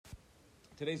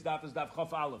Today's daf is daf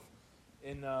Chaf Aleph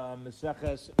in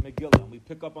Meseches Megillah. We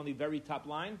pick up on the very top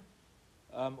line.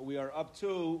 We are up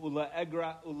to Ula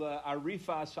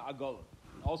Arifa Sa'agola.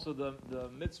 Also the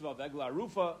mitzvah of Egla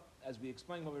Arufa, as we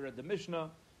explained when we read the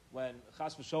Mishnah, when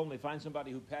Chas v'Sholom they find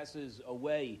somebody who passes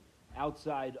away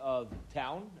outside of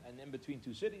town and in between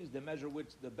two cities, they measure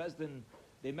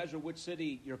which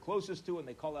city you're closest to, and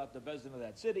they call out the Bezdin of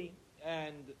that city,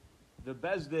 and the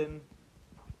Bezdin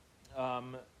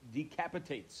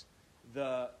decapitates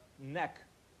the neck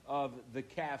of the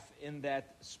calf in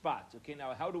that spot. Okay,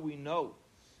 now how do we know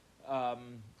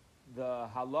the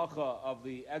halacha of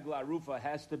the Egla Arufa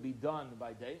has to be done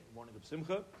by day, morning of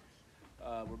Simcha?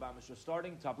 We're about to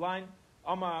starting, top line.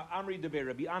 Amri Debe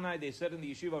Rabbi Anai, they said in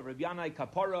the yeshiva of Rabbi Anai,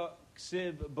 kapara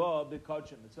ksiv ba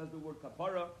b'kadshim. It says the word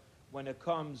kapara when it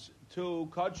comes to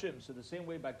kadshim. So the same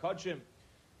way by kadshim,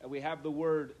 we have the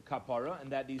word kapara,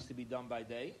 and that needs to be done by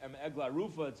day. And Egla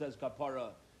Rufa, it says kapara.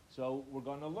 So we're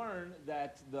going to learn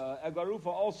that the Egla Rufa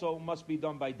also must be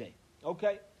done by day.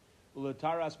 Okay.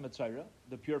 Ulataras Metzaira,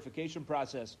 the purification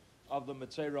process of the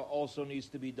Metzaira also needs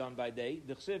to be done by day.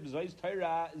 D'chsiv zois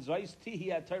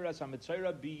tihiyat Tairas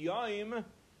ha-Metzaira b'yayim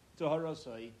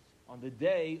taharasai, on the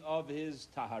day of his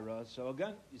tahara. So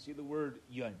again, you see the word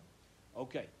yom.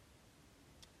 Okay.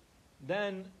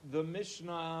 Then the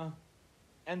Mishnah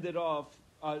ended off,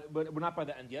 but we're not by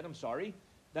the end yet, I'm sorry.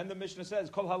 Then the Mishnah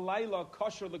says, Kol halayla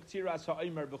kosher l'ktiras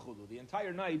ha'aymer b'chulu. The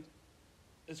entire night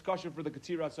is kosher for the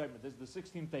ktiras ha'aymer. This is the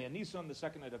 16th day of Nisan, the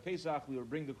second night of Pesach. We will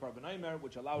bring the korban aymer,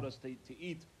 which allowed us to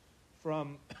eat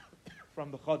from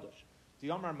the chodesh. The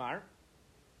Yomar Mar,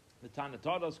 the Tana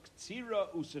taught us,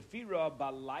 ktira usefira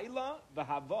balayla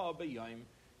v'hava b'yayim.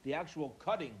 The actual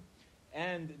cutting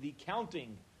and the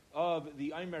counting of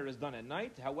the aymer is done at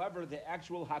night. However, the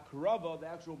actual hakrava,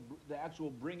 the actual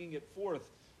bringing it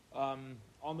forth on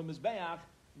the mizbeach,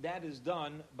 that is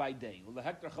done by day. The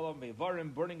hektar chalav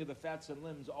mevarim, burning of the fats and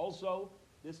limbs. Also,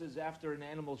 this is after an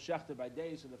animal shechted by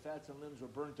day, so the fats and limbs were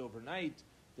burnt overnight.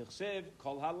 D'chsev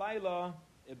kol halayla,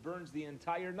 it burns the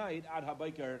entire night ad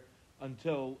habayker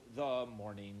until the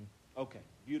morning. Okay,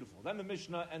 beautiful. Then the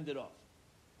Mishnah ended off,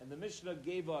 and the Mishnah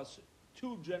gave us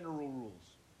two general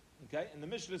rules. Okay, and the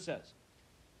Mishnah says,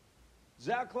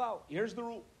 Zaklau, here's the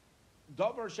rule.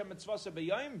 Davar shemitzvasa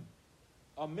b'yayim,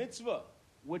 a mitzvah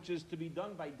which is to be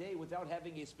done by day without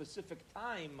having a specific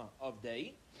time of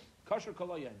day, kasher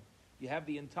kolayan, you have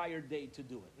the entire day to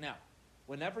do it. Now,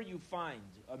 whenever you find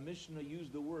a Mishnah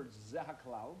use the words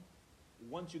Zaklau,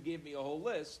 once you gave me a whole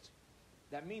list,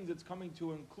 that means it's coming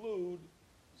to include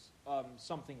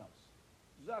something else.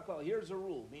 Zaklau, here's a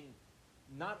rule, meaning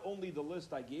not only the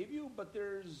list I gave you, but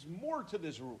there's more to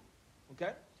this rule.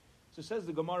 Okay? So says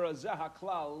the Gemara, Zaha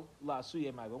klal la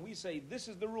suyemai. When we say this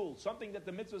is the rule, something that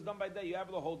the mitzvah is done by day, you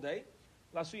have the whole day,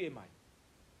 la suyemai.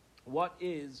 What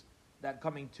is that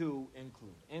coming to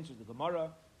include? Answers the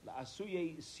Gemara, la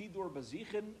asuye sidur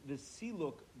bazichin, the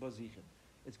siluk bazichin.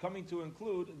 It's coming to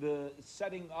include the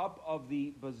setting up of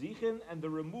the bazichin and the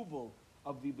removal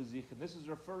of the bazichin. This is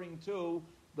referring to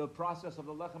the process of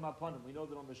the lechem hapanim. We know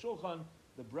that on the shulchan,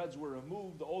 the breads were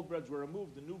removed, the old breads were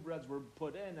removed, the new breads were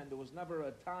put in, and there was never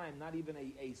a time, not even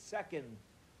a second,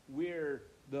 where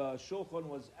the shulchan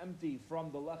was empty from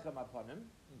the lechem hapanim.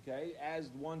 Okay, as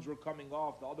the ones were coming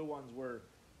off, the other ones were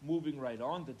moving right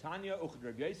on. The Tanya uchd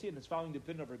Rabbi Yosi, and it's following the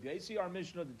pin of Rabbi Yosi. Our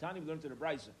Mishnah, the Tanya, we learned to the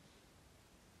Brisa.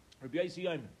 Rabbi Yosi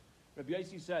Yom. Rabbi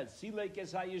Yosi said, "Silek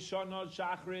es hayishana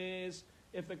shachris."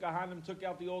 If the Kahanim took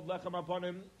out the old lechem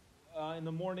hapanim in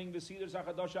the morning, the Seder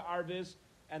Zachadasha Arvis,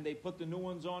 and they put the new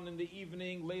ones on in the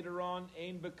evening, later on,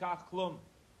 Ein Bekach Klum.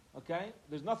 Okay?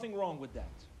 There's nothing wrong with that.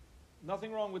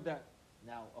 Nothing wrong with that.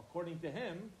 Now, according to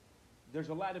him, there's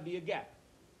allowed to be a gap.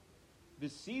 The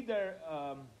Seder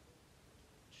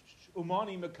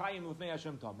Umani Mekayim Lefnei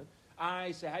Hashem Tamid.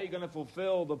 I say, how are you going to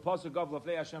fulfill the Pasuk of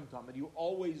Lefnei Hashem Tamid? You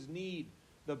always need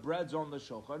the breads on the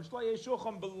shulchan.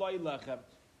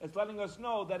 It's letting us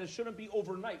know that it shouldn't be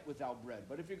overnight without bread.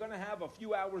 But if you're going to have a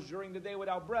few hours during the day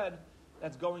without bread,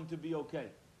 that's going to be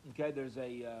okay. Okay, there's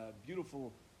a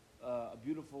beautiful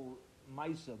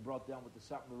Maisa brought down with the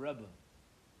Satmar Rebbe.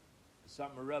 The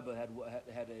Satmar Rebbe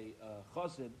had a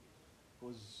chassid who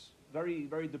was very,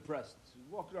 very depressed. He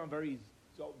walked around very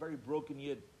broken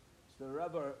yid. So the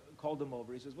Rebbe called him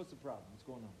over. He says, "What's the problem? What's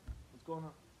going on? What's going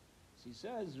on?" So he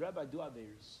says, "Rebbe, I do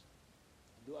averis.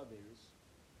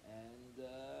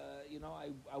 And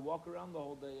I walk around the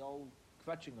whole day all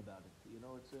kvetching about it.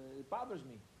 It bothers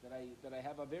me that I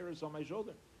have averis on my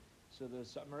shoulder." So the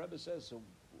Satmar Rebbe says, "So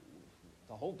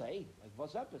the whole day, like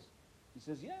what's up?" He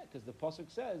says, "Yeah, because the pasuk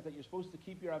says that you're supposed to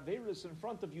keep your averis in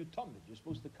front of you tamid. You're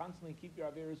supposed to constantly keep your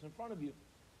averis in front of you."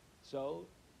 So,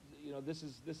 this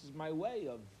is my way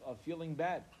of feeling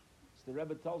bad. So the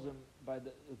Rebbe tells him by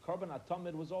the Korban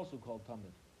HaTamid was also called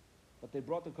Tamid, but they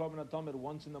brought the Korban HaTamid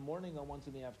once in the morning and once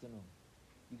in the afternoon.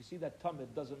 You can see that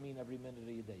Tamid doesn't mean every minute of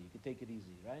your day. You can take it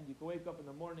easy, right? You can wake up in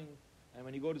the morning, and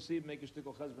when you go to sleep, make a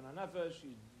shtickle chesben hanefesh.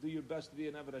 You do your best to be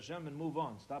an Eved Hashem and move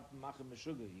on. Stop machem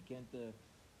meshuga. You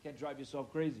can't drive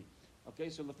yourself crazy. Okay,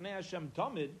 so Lefnei Hashem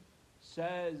Tamid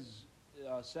says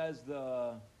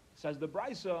the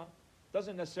Brisa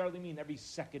doesn't necessarily mean every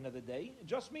second of the day. It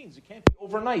just means it can't be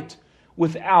overnight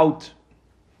without.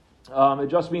 It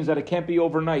just means that it can't be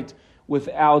overnight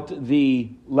without the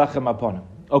lechem aponim.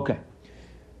 Okay.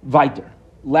 Weiter.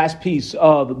 Last piece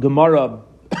of Gemara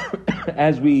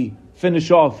as we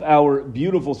finish off our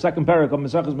beautiful second parak of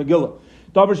Maseches Megillah.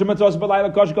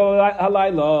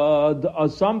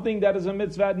 Something that is a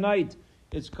mitzvah at night.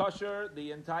 It's kosher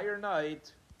the entire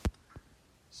night.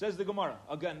 Says the Gemara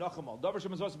again. Nachamal.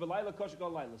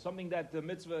 Something that the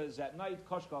mitzvah is at night.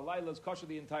 Kosher is kosher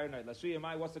the entire night.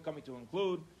 Lasuyamai. What's the coming to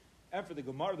include? And for the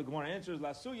Gemara answers,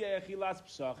 Lasuye Echilas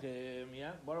Psachim.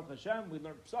 Yeah, Baruch Hashem, we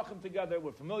learned Psachim together,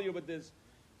 we're familiar with this,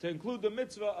 to include the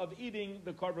mitzvah of eating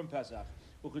the Korban Pesach.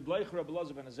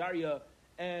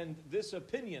 And this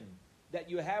opinion that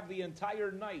you have the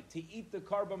entire night to eat the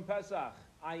Korban Pesach,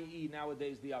 i.e.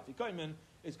 nowadays the Afikoimen,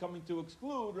 is coming to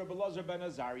exclude Rabbi Elazar ben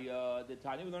Azariah. The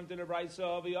Tanya we learned in the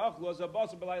Brisa,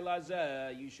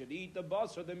 you should eat the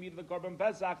basar, the meat of the Korban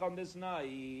Pesach on this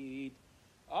night.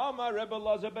 Amar Rebbe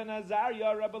Elazar ben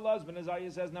Azariah. Rebbe Elazar ben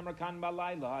Azariah says, "Namrakan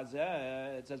balayla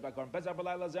hazeh." It says by Korban Pesach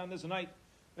balayla hazeh on this night.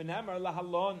 V'namar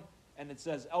lahalon, and it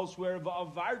says elsewhere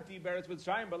v'avarti beretz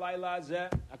Mitzrayim balayla hazeh.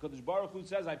 Hakadosh Baruch Hu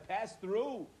says, "I passed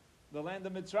through the land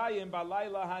of Mitzrayim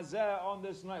balayla hazeh on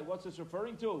this night." What's this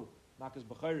referring to? Makas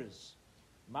b'chayris.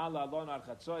 Mala alon al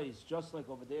chatzos. Just like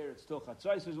over there, it's still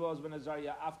chatzos as well as ben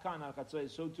Azariah. Afkan al chatzos.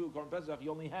 So too, Korban Pesach you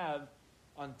only have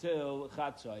until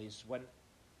chatzos. When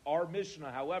our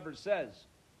Mishnah, however, says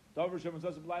that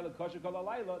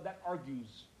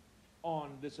argues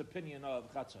on this opinion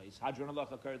of chatzos. Hadron Allah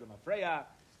hakari lemafreya,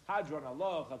 Hadron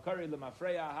Allah hakari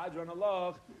lemafreya, Hadron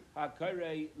Allah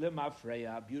hakari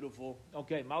lemafreya. Beautiful.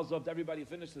 Okay, Malzov to everybody.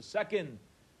 Finished the second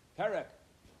perek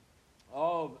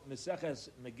of Maseches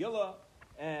Megillah,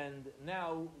 and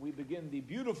now we begin the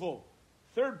beautiful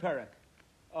third perek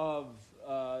of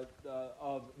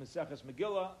Maseches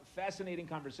Megillah. Fascinating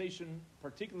conversation.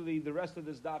 Particularly, the rest of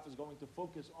this daf is going to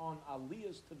focus on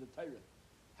aliyahs to the Torah.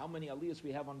 How many aliyahs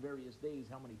we have on various days?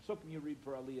 How many psukim you read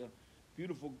per aliyah?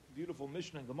 Beautiful, beautiful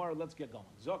Mishnah and Gemara. Let's get going.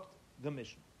 Zokt the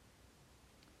Mishnah.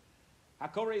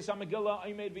 Hakorei sa Megillah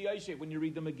aymed v'yashev. When you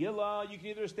read the Megillah, you can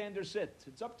either stand or sit.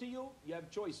 It's up to you. You have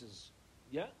choices.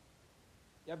 Yeah,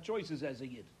 you have choices as a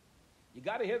yid. You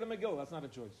got to hear the Megillah. That's not a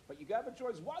choice, but you got a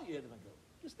choice while you hear the Megillah.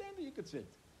 You stand or you could sit.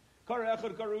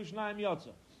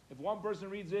 If one person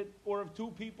reads it, or if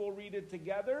two people read it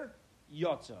together,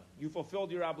 yotza. You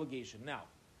fulfilled your obligation. Now,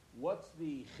 what's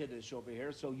the chiddush over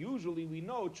here? So usually we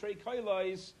know trei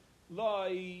kailais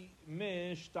lai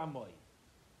mishtamoy.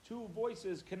 Two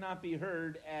voices cannot be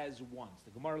heard as once.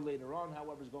 The Gemara later on,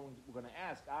 however, we're going to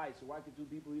ask, so why could two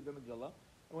people read the Megillah? And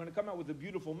we're going to come out with a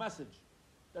beautiful message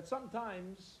that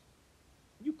sometimes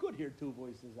you could hear two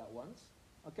voices at once.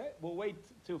 Okay, we'll wait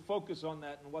to focus on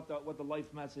that and what the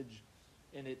life message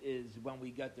in it is when we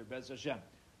get there, Bez Hashem.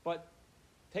 But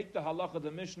take the halacha of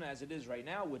the Mishnah as it is right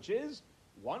now, which is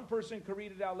one person can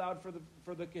read it out loud for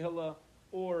the Kehillah,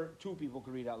 or two people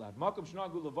can read it out loud. Makom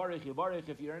shnagu levarich yavarich.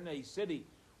 If you're in a city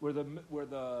where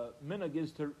the minhag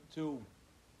is to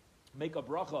make a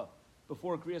bracha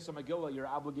before Kriyas HaMegillah, you're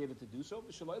obligated to do so.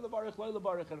 V'shaloi levarich, loi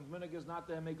levarich. And if minhag is not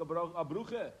to make a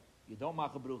brucha, you don't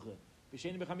make a brucha.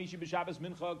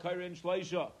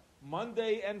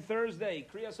 Monday and Thursday,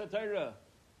 Kriyas HaTorah,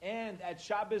 and at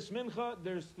Shabbos Mincha,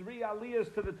 there's 3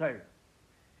 aliyahs to the Torah.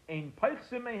 Ein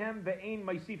peichsim mehem ve'ein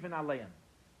meisifin aleim.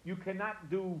 You cannot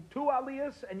do 2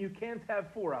 aliyahs, and you can't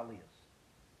have 4 aliyahs.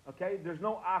 Okay, there's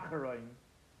no acharon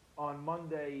on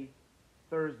Monday,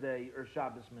 Thursday, or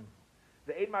Shabbos Mincha.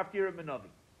 The 8 maftir minavi,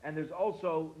 and there's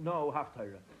also no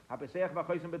haftarah.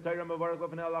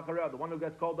 The one who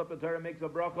gets called up to Torah makes a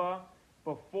bracha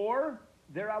before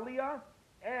their aliyah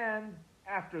and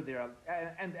after the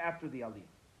aliyah.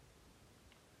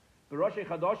 On Rosh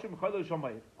Chodesh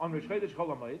Chol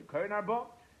Hamoed,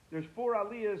 there's 4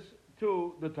 aliyahs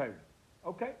to the Torah.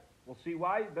 Okay, we'll see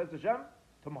why. Bez Hashem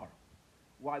tomorrow.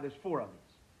 Why there's 4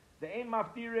 aliyahs. The ein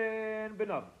maftirin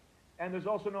benavi, and there's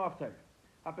also no haftarah.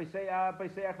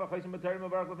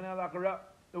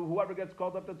 Whoever gets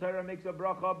called up to Torah makes a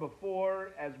bracha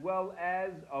before as well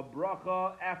as a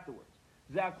bracha afterwards.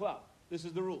 Zakla. This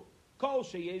is the rule. Kol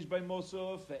sheyesh by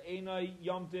Musaf Einay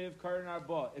Yomtiv Karan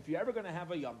Arba. If you're ever going to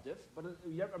have a Yomtiv, but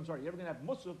you're ever going to have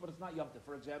Musaf, but it's not Yomtiv.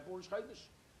 For example, Rosh Chodesh.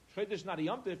 Chodesh not a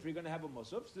Yomtiv. You're going to have a Musaf.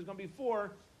 So there's going to be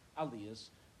 4 aliyahs.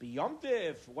 Be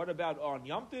Yomtiv. What about on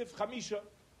Yomtiv? Chamisha.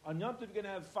 On Yom Tov, you're going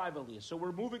to have 5 aliyahs. So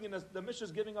we're moving in the Mishnah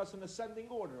is giving us an ascending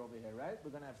order over here, right?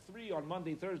 We're going to have 3 on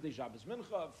Monday, Thursday, Shabbos,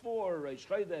 Mincha, 4 Rosh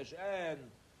Chodesh and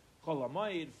Chol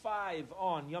HaMoed, 5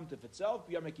 on Yom Tov itself.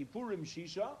 Yom Kippurim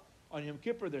Shisha. On Yom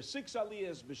Kippur there's 6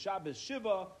 aliyahs. B'Shabbos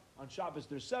Shiva. On Shabbos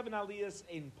there's 7 aliyahs.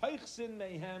 In Peichsin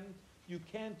Mehem, you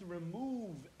can't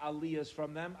remove aliyahs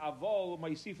from them. Avol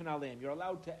Ma'isifin Aleim. You're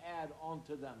allowed to add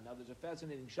onto them. Now there's a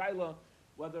fascinating shaila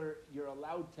whether you're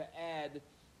allowed to add.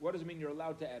 What does it mean you're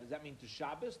allowed to add? Does that mean to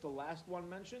Shabbos, the last one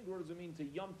mentioned? Or does it mean to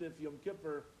Yom Tif, Yom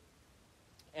Kippur,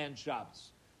 and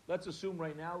Shabbos? Let's assume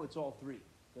right now it's all 3.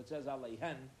 That says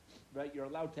Aleihen, right? You're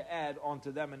allowed to add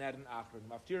onto them and add an Achron.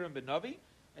 Maftirim ben Navi,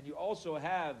 and you also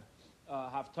have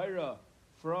Haftarah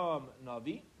from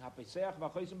Navi. Hapeseach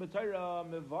v'chosim b'Torah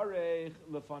mevarech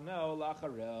lefanel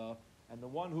lachareh. And the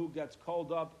one who gets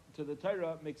called up to the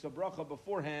Torah makes a bracha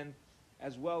beforehand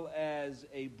as well as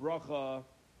a bracha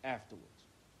afterwards.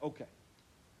 Okay.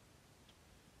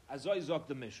 Azoi Zok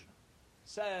the Mishnah.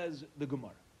 Says the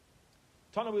Gemara.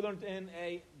 Tana we learned in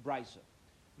a Brisa.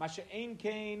 Masha Ein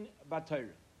Kain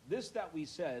Batayra. This that we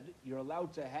said, you're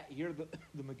allowed to hear the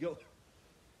Megillah.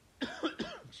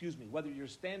 Excuse me. Whether you're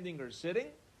standing or sitting,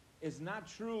 is not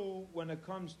true when it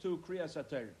comes to Kriyas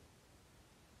HaTorah.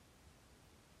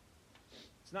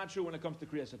 It's not true when it comes to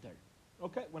Kriyas HaTorah.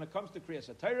 Okay. When it comes to Kriyas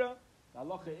HaTorah, the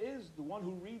halacha is the one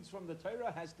who reads from the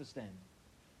Torah has to stand.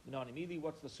 You know, immediately,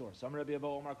 what's the source? Some Rabbi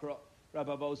Abo Omar Kro.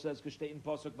 Rabbi Abo says, "K'shtein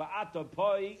pasuk va'ata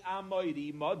poi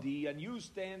amoidi modi," and you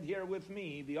stand here with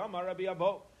me. The Omar Rabbi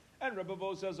Abo, and Rabbi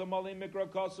Abo says, "Amali mikra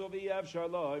kasu v'yev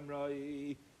shalom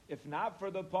rai." If not for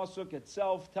the pasuk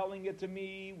itself telling it to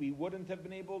me, we wouldn't have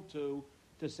been able to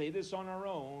say this on our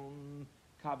own.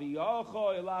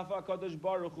 Kaviyachol ilafa kadosh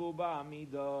baruch hu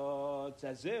ba'amida. It's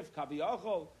as if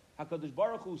Kaviyachol HaKadosh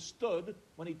Baruch Hu stood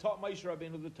when he taught Moshe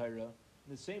Rabbeinu the Torah. In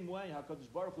the same way,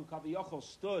 HaKadosh Baruch Hu Kaviyachol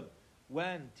stood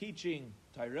when teaching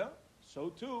Torah, so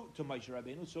too, to Moshe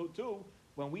Rabbeinu, so too,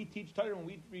 when we teach Torah,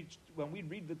 when we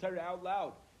read the Torah out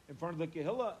loud in front of the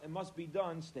Kehillah, it must be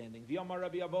done standing. V'yamar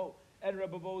Rabbi Abo, and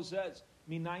Rabbi Abo says,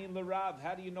 Minayin l'Rav,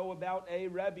 how do you know about a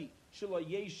Rebbe? Shelo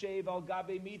yeshev al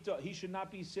gabe mita, he should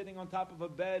not be sitting on top of a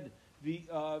bed,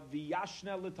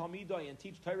 v'yashna l'talmidai, and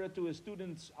teach Torah to his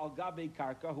students al gabe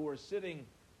karka, who are sitting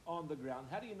on the ground.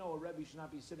 How do you know a Rebbe should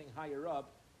not be sitting higher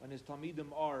up when his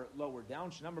talmidim are lower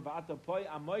down? Shnamar v'ata poi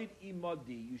amoid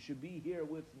imadi, you should be here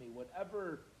with me.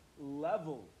 Whatever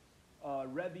level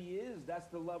Rebbe is, that's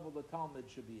the level the Talmud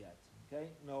should be at. Okay,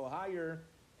 no higher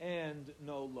and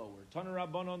no lower. Tana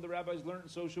Rabbanon, the rabbis learned,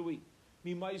 so should we.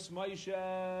 Mimais Moshe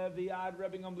v'yad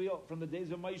Rabbi Gamliel, from the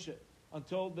days of Moshe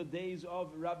until the days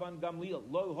of Rabban Gamliel.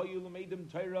 Lo hoyu l'meidim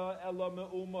Torah ela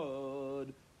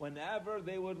me'umad. Whenever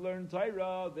they would learn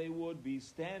Torah, they would be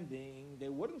standing. They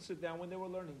wouldn't sit down when they were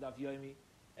learning Daf Yomi.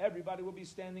 Everybody would be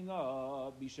standing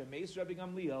up. Bishameis Rabbi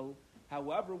Gamliel.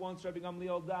 However, once Rabbi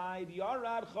Gamliel died,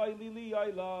 Yarad Chayli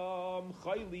Li'aylam.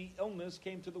 Chayli, illness,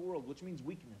 came to the world, which means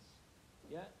weakness.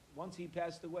 Yeah, once he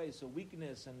passed away, so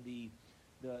weakness and the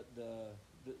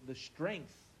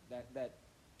strength that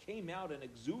came out and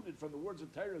exuded from the words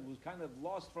of Torah was kind of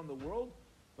lost from the world.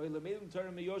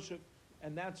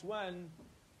 And that's when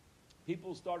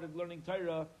people started learning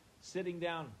Torah sitting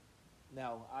down.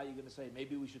 Now, are you going to say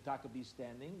maybe we should talk about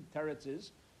standing? Teretz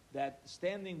is that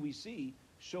standing we see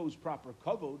shows proper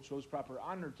kavod, shows proper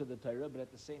honor to the Torah, but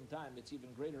at the same time, it's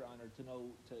even greater honor to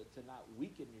know to not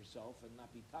weaken yourself and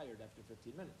not be tired after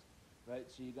 15 minutes, right?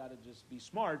 So you got to just be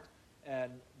smart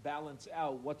and balance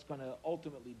out what's going to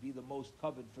ultimately be the most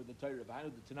covered for the Torah.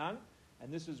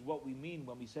 And this is what we mean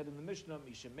when we said in the Mishnah,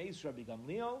 Mishemeis Rabbi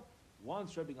Gamliel,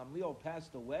 once Rabbi Gamliel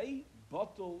passed away,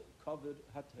 Batul covered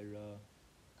HaTorah.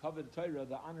 Covered Torah,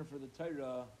 the honor for the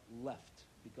Torah left,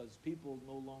 because people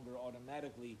no longer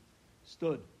automatically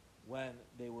stood when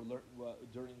they were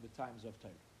during the times of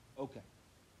Torah. Okay.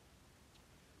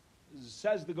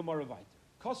 Says the Gemara Vayter.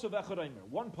 Kosov Echad Omer.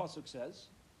 One pasuk says,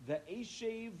 the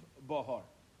Eshev Bahar.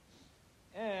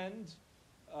 And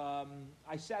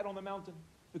I sat on the mountain.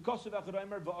 Because of Echad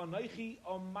Omer, Va'anaychi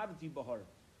Amarti Bahar.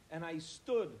 And I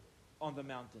stood on the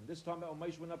mountain. This time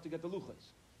Moshe went up to get the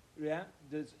luchas. Yeah?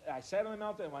 I sat on the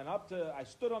mountain, I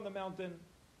stood on the mountain,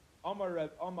 Amar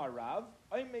Rav,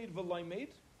 I made V'lai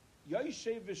made,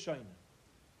 Yoshev V'shayna.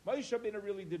 Moshe Rabbeinu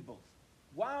really did both.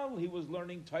 While he was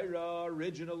learning Torah,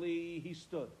 originally he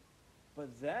stood. But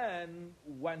then,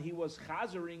 when he was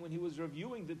chazering, when he was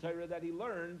reviewing the Torah that he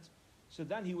learned, So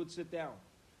then he would sit down.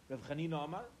 Rav Chanina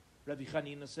Amar, Rabbi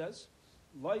Chanina says,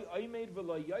 Loi oimed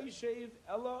v'lo yoshev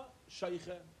ella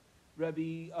shayche.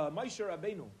 Rabbi Moshe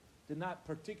Rabbeinu did not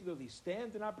particularly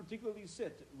stand, did not particularly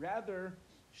sit. Rather,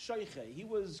 shayche. He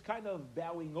was kind of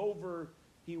bowing over.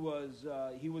 He was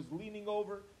leaning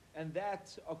over, and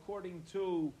that, according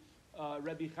to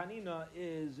Rabbi Chanina,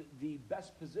 is the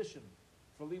best position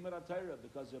for Limud HaTorah,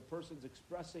 because a person's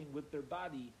expressing with their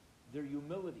body their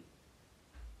humility.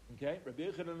 Okay, Rabbi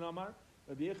Yechanan Amar.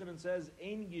 Rabbi Yechanan says,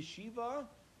 "Ein yeshiva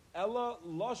ella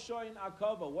loshain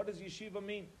akava." What does yeshiva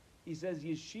mean? He says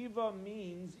yeshiva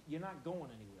means you're not going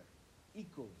anywhere.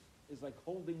 Ikuv is like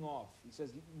holding off. He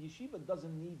says yeshiva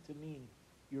doesn't need to mean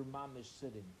you're mamish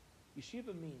sitting.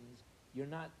 Yeshiva means you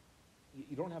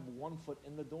don't have one foot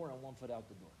in the door and one foot out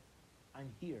the door. I'm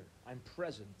here. I'm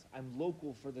present. I'm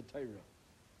local for the Torah.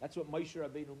 That's what Moshe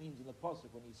Rabbeinu means in the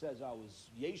pasuk when he says, "I was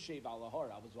yeshev al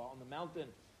har." I was on the mountain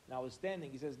and I was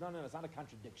standing. He says, "No, it's not a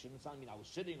contradiction. It's not mean I was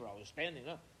sitting or I was standing.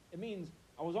 No. It means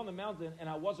I was on the mountain and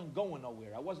I wasn't going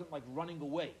nowhere. I wasn't like running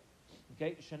away."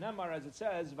 Okay, Shenemar, as it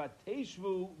says,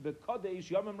 "Vateshvu b'kadesh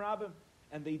yamim rabim,"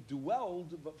 and they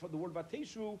dwelled. But for the word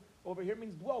 "vateshvu" over here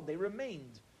means dwelled. They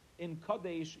remained in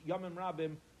Kadesh yamim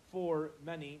rabim for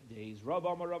many days. Rav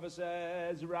Amar Rava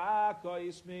says,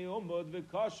 "Rakos mi umud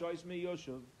v'kashos mi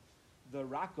yoshev." The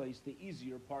rakos, the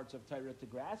easier parts of Torah to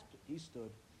grasp, he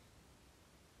stood.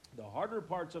 The harder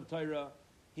parts of Torah,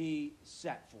 he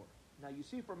sat for. Now you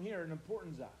see from here an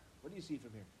important zah. What do you see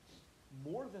from here?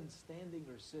 More than standing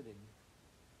or sitting,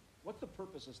 what's the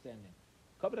purpose of standing?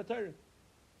 Kavod Torah.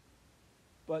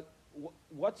 But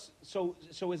so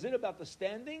is it about the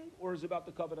standing or is it about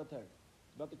the Kavod Torah?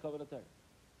 It's about the Kavod Torah.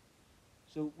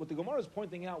 So what the Gemara is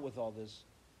pointing out with all this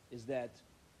is that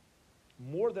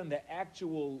more than the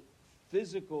actual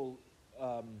physical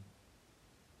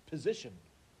position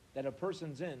that a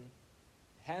person's in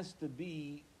has to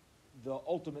be the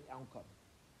ultimate outcome.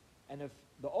 And if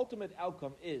the ultimate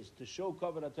outcome is to show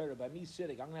Kavod Torah by me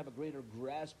sitting, I'm going to have a greater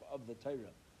grasp of the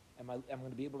Torah. I'm going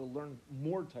to be able to learn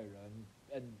more Torah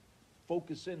and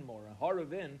focus in more and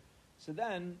harav in. So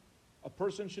then a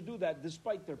person should do that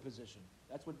despite their position.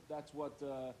 That's what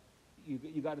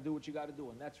you got to do what you got to do,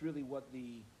 and that's really what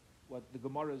the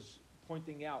Gemara is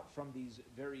pointing out from these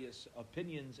various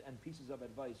opinions and pieces of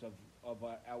advice of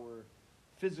our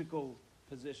physical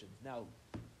positions. Now,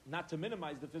 not to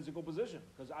minimize the physical position,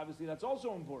 because obviously that's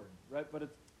also important, right? But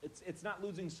it's not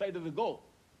losing sight of the goal.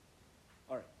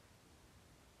 All right.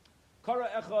 Kara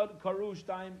echad karush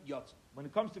time yotza. When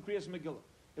it comes to Kriyas Megillah,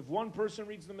 if one person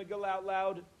reads the Megillah out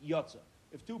loud, yotza.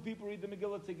 If two people read the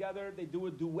Megillah together, they do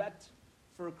a duet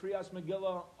for Kriyas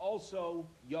Megillah, also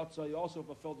yotza. You also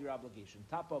fulfilled your obligation.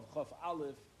 Top of Chaf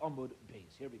Aleph Amud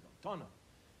Beis. Here we go. Tana.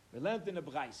 We learned in the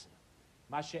Braisa.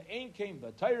 Masha ein came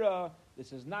b'Torah.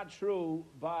 This is not true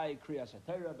by Kriyas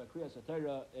HaTorah. By Kriyas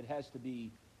HaTorah, it has to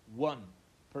be one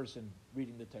person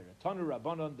reading the Torah. Tanu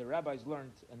Rabbanon, the rabbis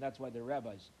learned, and that's why they're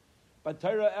rabbis. But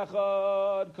Torah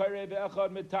echad, kairei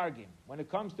be'echad mitargim. When it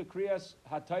comes to Kriyas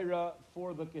HaTorah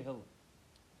for the Kehillah.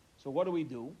 So what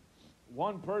do?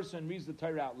 One person reads the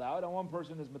Torah out loud, and one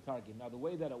person is mitargim. Now the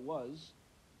way that it was,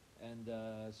 and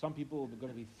some people are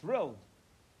going to be thrilled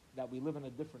that we live in a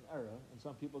different era, and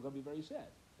some people are going to be very sad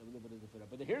that we live in a different era.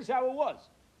 But here's how it was.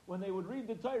 When they would read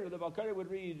the Torah, the Balkari would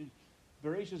read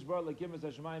Bereshis bar lekim es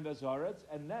hashemayim v'haaretz,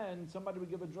 and then somebody would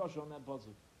give a drasha on that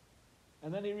pasuk.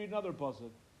 And then he'd read another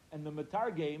pasuk. And the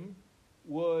mitargim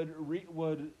would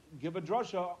give a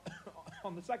drasha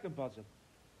on the second pasuk.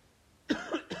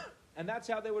 And that's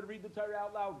how they would read the Torah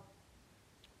out loud.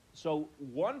 So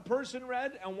one person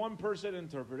read and one person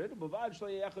interpreted. You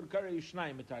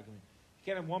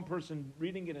can't have one person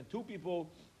reading it and two people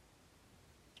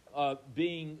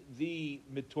being the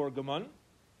mitorgaman.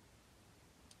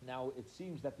 Now it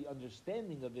seems that the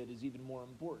understanding of it is even more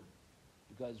important,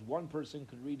 because one person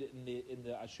could read it in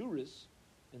the Ashuris,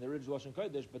 in the original Lashon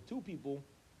Kodesh, but two people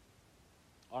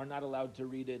are not allowed to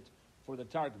read it for the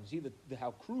Targum. See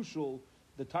how crucial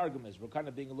the Targum is. We're kind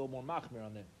of being a little more machmir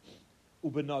on there.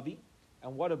 Ubenavi.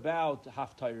 And what about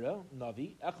Haftarah,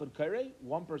 Navi? Echad Kairei,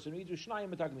 one person reads,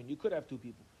 Shnayim Metagmin. You could have two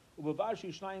people.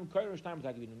 Ubevashi Shnayim Kairei, Shnayim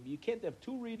Metagmin. You can't have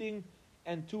two reading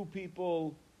and two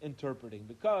people interpreting,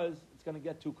 because it's going to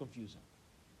get too confusing.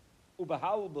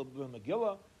 Ubehal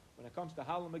Megillah. When it comes to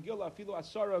Hal Megillah, Afilu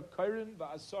Asara Kairin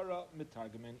va'Asara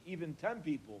Mitargamin. Even 10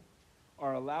 people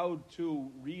are allowed to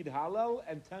read Hallel,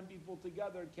 and 10 people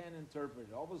together can interpret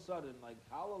it. All of a sudden, like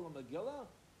Hallel and Megillah,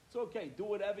 it's okay. Do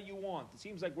whatever you want. It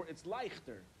seems like it's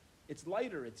leichter, it's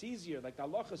lighter, it's easier. Like the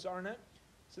halachas are in it.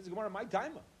 Says Gemara, my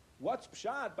timer. What's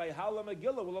pshat by Hallel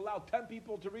Megillah will allow 10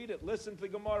 people to read it? Listen to the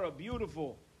Gemara.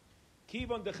 Beautiful.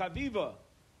 Kivon de Chaviva.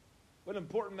 What an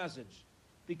important message.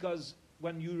 Because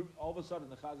when you, all of a sudden,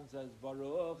 the Chazan says,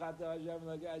 Baruch atah Hashem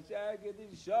l'gasher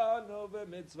kedishanu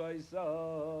b'mitzvah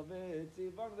yisov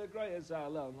v'tzivon v'kroyes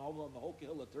ha'alel. And all the whole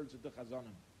Kehillah turns into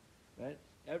Chazanim. Right?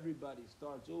 Everybody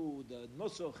starts, the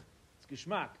Nusuch, it's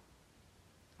Gishmak.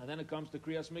 And then it comes to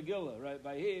Kriyas Megillah, right?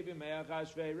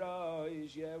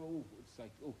 It's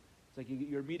like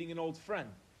you're meeting an old friend.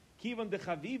 Kivan de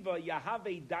Chaviva,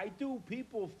 Yahave Daitu,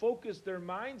 people focus their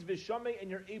minds, Vishame, and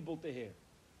you're able to hear.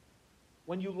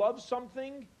 When you love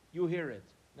something, you hear it.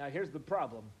 Now here's the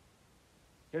problem.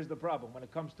 Here's the problem. When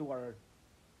it comes to our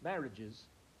marriages,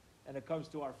 and it comes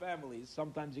to our families,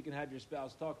 sometimes you can have your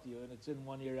spouse talk to you, and it's in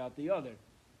one ear, out the other.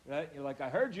 Right? You're like, I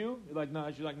heard you. You're like, no.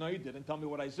 She's like, no, you didn't. Tell me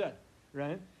what I said.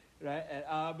 Right? Right?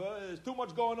 But there's too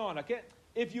much going on. I can't.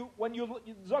 When you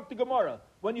Zok the Gemara,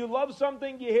 when you love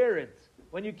something, you hear it.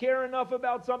 When you care enough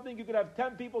about something, you could have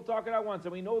 10 people talking at once.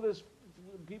 And we know this,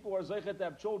 people are zeichet to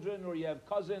have children, or you have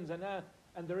cousins, and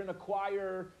they're in a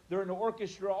choir, they're in an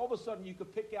orchestra. All of a sudden, you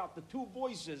could pick out the 2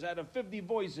 voices out of 50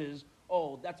 voices.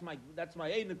 Oh, that's my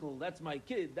Einikul, that's my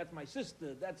kid, that's my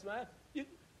sister, that's my...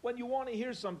 When you want to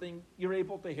hear something, you're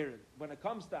able to hear it. When it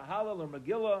comes to Hallel or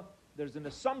Megillah, there's an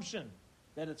assumption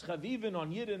that it's Chavivin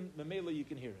on Yidden, Memela you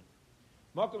can hear it.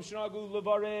 Makom Shnagu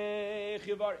Levarech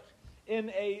Yivarech. In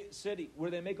a city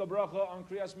where they make a bracha on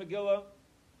Kriyas Megillah,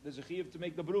 there's a chiyuv to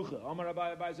make the brucha. Amar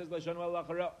Abai says,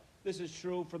 this is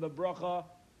true for the bracha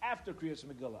after Kriyas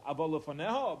Megillah. Aval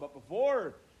lefaneha, but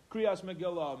before Kriyas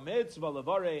Megillah, mitzvah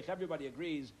levarech, everybody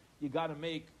agrees you got to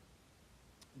make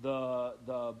the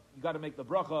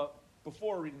bracha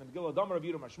before reading the Megillah. Damar of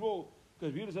Yehuda Mashmuel,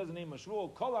 because Yehuda says the name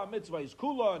Mashmuel. Kol mitzvah is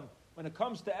kulan. When it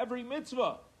comes to every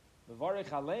mitzvah, levarech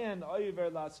alein oiver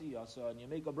lasiyasa, and you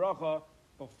make a bracha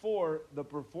before the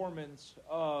performance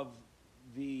of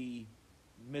the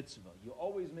mitzvah. You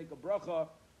always make a bracha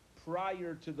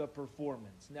prior to the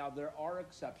performance. Now, there are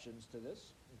exceptions to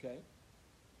this, okay?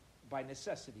 By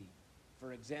necessity.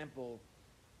 For example,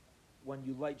 when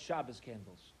you light Shabbos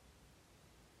candles.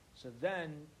 So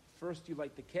then, first you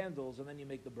light the candles and then you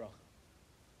make the bracha.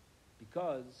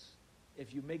 Because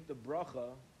if you make the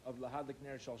bracha of Lahadik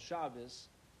Ner Shal Shabbos,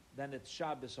 then it's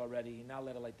Shabbos already, you now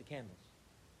let it light the candles.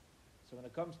 So when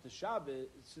it comes to Shabbos,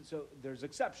 so there's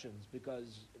exceptions,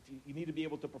 because if you need to be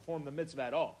able to perform the mitzvah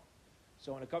at all.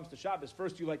 So when it comes to Shabbos,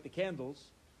 first you light the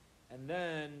candles, and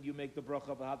then you make the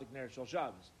bracha of Lahadik Ner Shal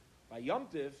Shabbos. By Yom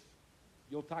Tiv,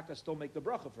 you'll still make the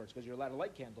bracha first, because you're allowed to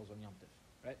light candles on Yom Tiv.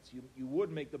 Right? So you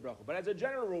would make the bracha. But as a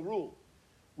general rule,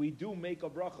 we do make a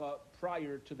bracha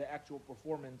prior to the actual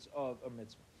performance of a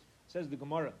mitzvah. Says the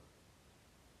Gemara,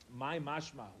 my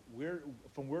mashma,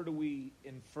 from where do we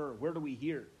infer, where do we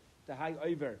hear, the high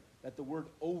over, that the word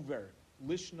over,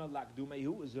 lishna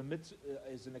lakdumehu, is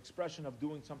an expression of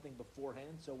doing something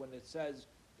beforehand. So when it says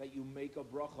that you make a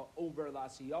bracha over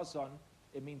lasiyasan,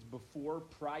 it means before,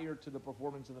 prior to the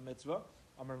performance of the mitzvah.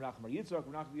 Amar Nachman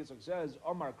Yitzchak says,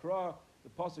 Amar Kra, the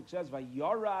pasuk says,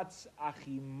 Vayaratz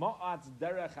achimaatz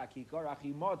derech hakikar.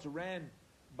 Achimaatz ran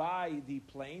by the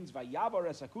plains, Vayavar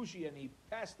es hakushi, and he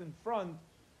passed in front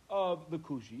of the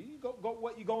kushi.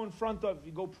 You go in front of,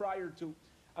 you go prior to.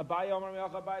 Abai Amar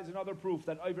Abai is another proof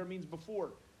that over means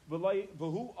before.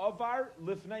 V'hu avar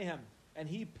lifnehem, and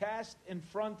he passed in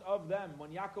front of them.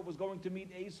 When Yaakov was going to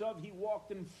meet Esav, he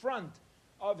walked in front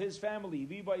of his family.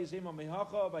 Viva Yisema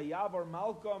Mehacha Vayavar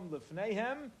Malkam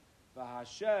lifnehem.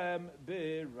 V'Hashem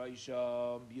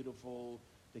b'Reisham. Beautiful.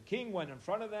 The king went in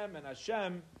front of them, and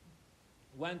Hashem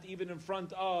went even in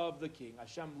front of the king.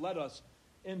 Hashem led us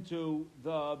into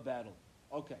the battle.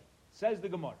 Okay. Says the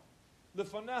Gemara.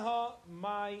 Lefaneha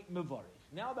my mevarich.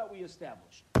 Now that we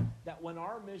established that when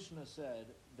our Mishnah said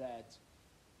that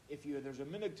if there's a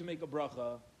minhag to make a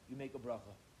bracha, you make a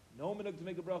bracha. No minhag to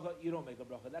make a bracha, you don't make a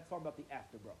bracha. That's talking about the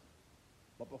after bracha.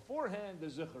 But beforehand,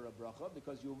 there's zikr a bracha,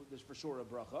 because there's for sure a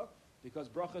bracha, because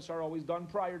brachas are always done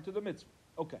prior to the mitzvah.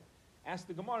 Okay. Ask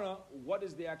the Gemara, what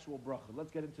is the actual bracha?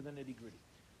 Let's get into the nitty-gritty.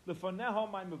 Lefaneha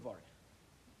my mevarich.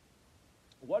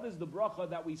 What is the bracha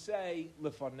that we say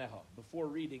lefaneha before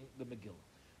reading the Megillah?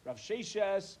 Rav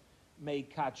Sheshes me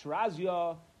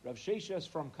Katrazia. Rav Sheshes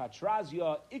from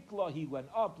Katrazia. Ikla, he went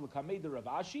up l'kameda Rav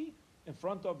Ashi, in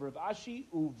front of Rav Ashi,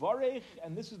 uvarech,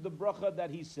 and this is the bracha that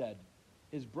he said.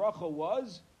 His bracha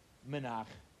was menach.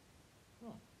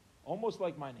 Oh, almost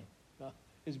like my name.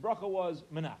 His bracha was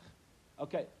menach.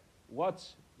 Okay,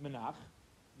 what's menach?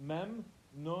 Mem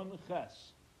nun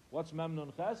ches. What's mem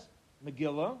nun ches?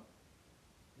 Megillah.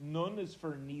 Nun is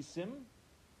for Nisim,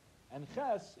 and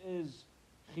Ches is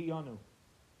Chiyanu,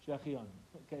 Shechianu.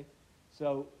 Okay,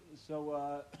 so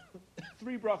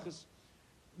 3 brachas,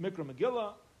 Mikra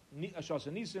Megillah, Ashas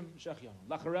Nisim Shechion.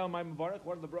 Lacharel my Mavarech.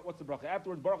 What's the bracha?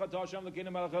 Afterwards, Baruch Atah Hashem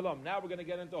L'Keinu Melech Haolam. Now we're going to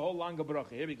get into a whole langa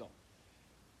bracha. Here we go.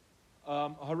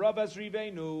 Harav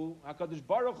Esriveinu Hakadosh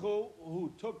Baruch Hu,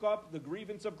 who took up the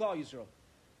grievance of Klal Yisrael.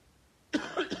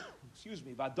 Excuse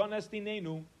me. V'adon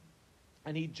estinenu,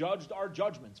 and he judged our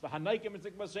judgments. V'hanaikim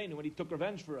etzikvaseinu, and he took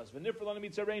revenge for us. V'nifrelanu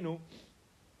mitzarenu,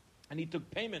 and he took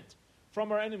payment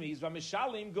from our enemies.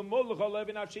 V'mishalim gemol l'cholev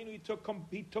inachenu,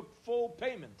 he took full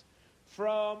payment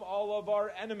from all of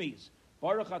our enemies.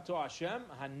 Baruch Atah Hashem,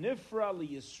 hanifra li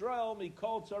Yisrael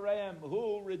mikol tzareim,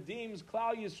 who redeems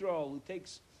Klal Yisrael, who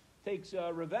takes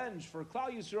revenge for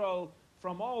Klal Yisrael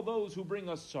from all those who bring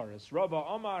us tzaras. Rava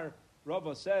Omar,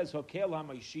 Rava says, Hokel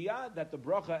HaMashiach, that the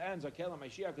bracha ends, Hokel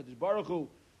HaMashiach, Kadosh Baruch Hu,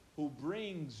 who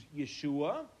brings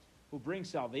Yeshua, who brings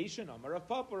salvation. Omar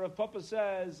Rav Papa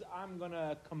says, I'm going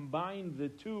to combine the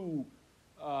two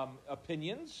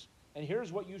opinions, and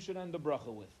here's what you should end the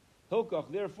bracha with.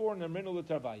 Hilkach, therefore, Namrinu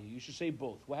L'Tarvayu. You should say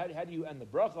both. Well, how do you end the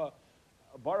bracha?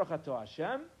 Baruch Atah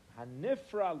Hashem,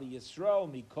 Hanifra Li Yisrael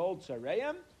Mikol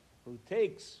Tzareim, who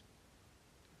takes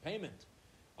payment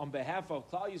on behalf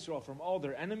of Klal Yisrael from all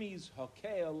their enemies.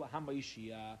 Hakel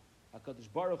HaMashiach,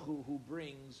 HaKadosh Baruch Hu, who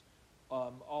brings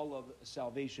all of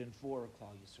salvation for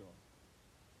Klal Yisrael.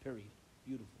 Period.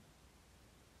 Beautiful.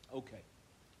 Okay.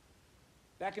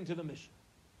 Back into the Mishnah.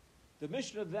 The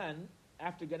Mishnah then,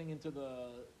 after getting into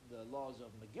the laws of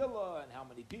Megillah and how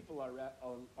many people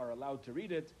are allowed to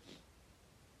read it,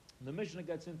 the Mishnah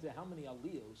gets into how many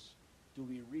aliyos do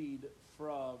we read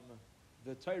from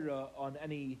the Torah on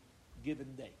any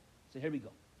given day. So here we go.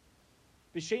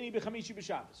 B'sheni b'chamishi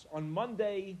b'Shabbos. On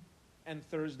Monday and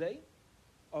Thursday,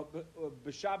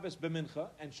 b'Shabbos b'mincha,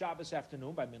 and Shabbos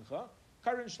afternoon by mincha,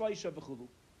 karin shleisha b'chulu.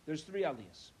 There's 3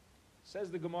 aliyos.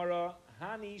 Says the Gemara,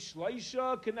 Hani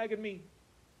shleisha keneged mi.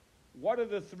 What are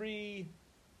the 3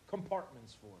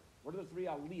 compartments for? What are the 3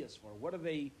 aliyos for? What do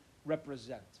they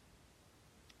represent?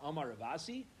 Amar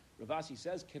Ravasi. Ravasi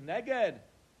says, Keneged,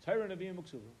 Torah Nevi'im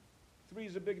Uksuvim. 3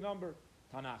 is a big number.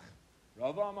 Tanakh.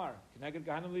 Rav Amar, Keneged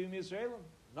Kahanim Levim Yisraelim.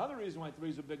 Another reason why 3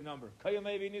 is a big number. Kayim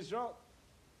Levi in Yisrael.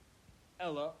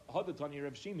 Ella, Hadatani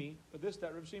Rav Shimi, but this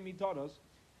that Rav Shimi taught us.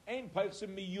 Ein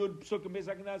Paichsim Miyud Psukim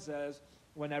Besakinah says,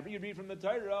 whenever you read from the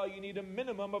Torah, you need a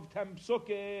minimum of 10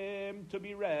 psukim to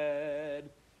be read.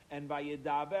 And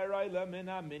Vayedaber Oila Min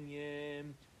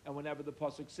HaMinyan. And whenever the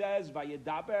pasuk says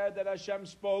Vayedaber, that Hashem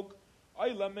spoke,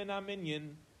 Oila Min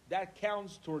HaMinyan, that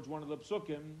counts towards one of the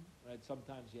psukim. Right?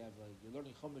 Sometimes you have you're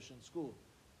learning Chumash in school.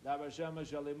 Daber Hashem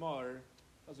Shalimor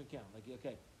doesn't count. Like,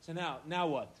 okay, so now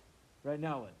what? Right,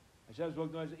 now what? Hashem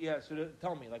spoke to Moshe. Yeah, so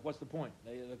tell me, like, what's the point?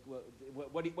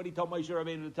 What do you tell Moshe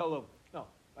Rabbeinu to tell him? No.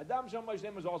 Adam Shem Moshe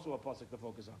name is also a pasuk to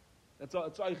focus on.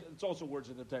 It's also words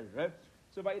in the Torah, right?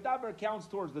 So Vayedaber counts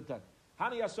towards the 10.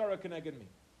 Hani Asara Keneged Mi.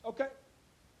 Okay.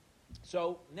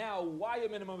 So now, why a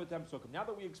minimum of 10 psukim? Now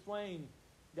that we explained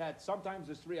that sometimes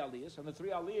there's 3 aliyahs, and the 3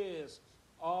 aliyahs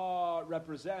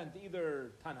represent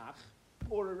either Tanakh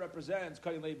or it represents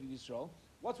Kayim Levi Yisrael,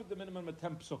 what's with the minimum of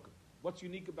 10 psukim? What's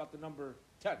unique about the number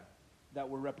 10 that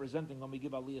we're representing when we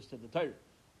give aliyahs to the Torah?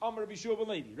 Amar Rabbi Shua ben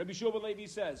Levi. Rabbi Shua ben Levi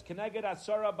says, Keneged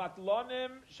Asara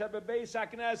Batlonim Shebebeis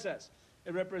HaKnesses.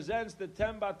 It represents the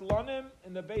 10 Batlonim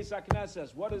in the Beis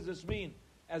HaKnesses. What does this mean?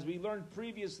 As we learned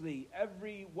previously,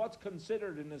 what's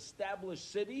considered an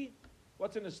established city?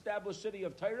 What's an established city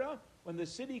of Torah? When the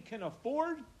city can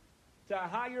afford to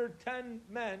hire 10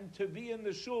 men to be in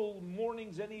the shul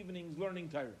mornings and evenings learning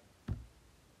Torah.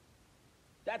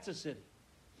 That's a city.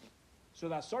 So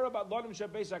the Asara Batlonim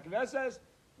Shebeis HaKnesses,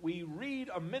 we read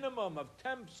a minimum of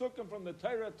 10 psukim from the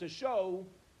Torah to show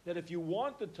that if you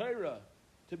want the Torah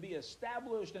to be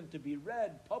established and to be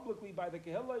read publicly by the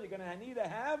Kehillah, you're going to need to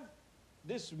have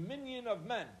this minyan of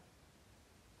men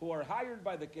who are hired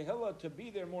by the Kehillah to be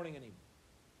there morning and evening.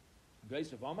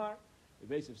 Beisiv Omar,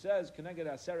 Beisiv says, Keneged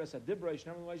Aseres Hadibrais,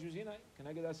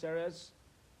 Keneged Aseres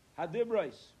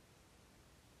Hadibrais.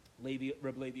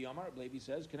 Reb Levi Omar, Reb Levi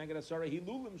says, Keneged Asara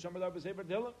Hilulim, Shamadar B'Sefer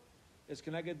Tehillim. It's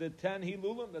connected the 10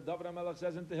 Hilulim that David HaMelech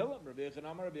says in Tehillim. Rabbi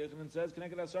Yochanan says,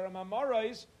 Keneged Asara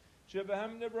Mamarais,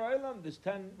 Shebehem Nibrailam. This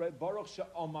 10, right, Baruch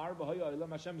Sha'omar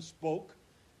B'Hayaylam, Hashem spoke,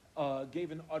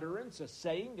 gave an utterance, a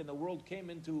saying, and the world came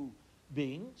into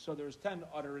being. So there's 10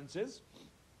 utterances.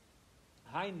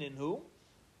 Hai Ninhu.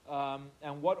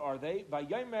 And what are they?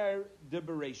 Vayomer de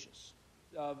Bereshis.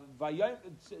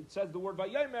 It says the word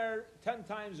Vayomer 10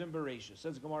 times in Bereshis.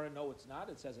 Says Gemara, no, it's not.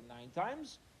 It says it 9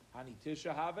 times. Hani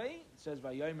Tisha Have. It says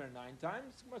Vayomer 9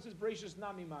 times. Gemara says Bereshis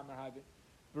Nami Mamar Have.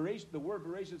 The word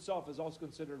Beresh itself is also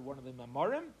considered one of the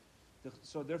Mamarim.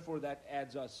 So therefore that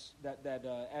adds us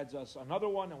another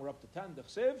one, and we're up to 10.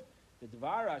 Dechsev The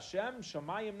Dvar Hashem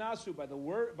Shamayim Nasu, by the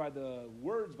words, by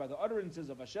the utterances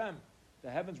of Hashem, the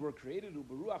heavens were created.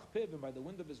 Uberuach Piv, and by the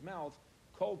wind of his mouth,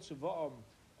 Kol Tzavaim,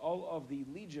 all of the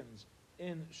legions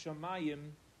in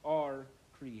Shamayim are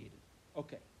created.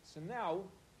 Okay, so now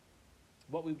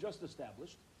what we've just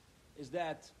established is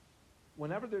that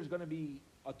whenever there's going to be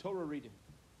a Torah reading,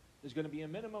 there's going to be a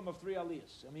minimum of 3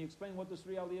 aliyahs. And we explain what those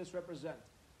 3 aliyahs represent.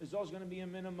 There's also going to be a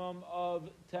minimum of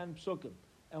 10 psukim.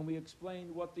 And we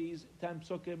explained what these 10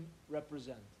 psukim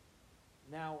represent.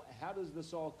 Now, how does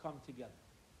this all come together?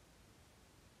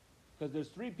 Because there's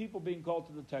 3 people being called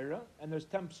to the Torah, and there's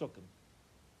 10 psukim.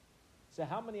 So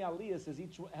how many aliyahs is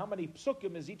how many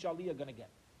psukim is each aliyah going to get?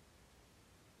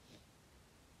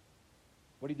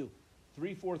 What do you do?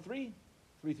 3, 4, 3?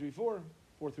 3, 3, 4?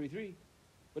 4, 3, 3?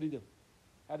 What do you do?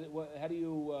 How do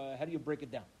you break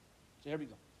it down? So here we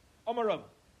go. Omar Rava.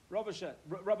 Rava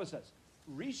says,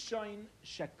 Rishon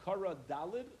Shekara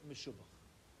Dalid Meshubach.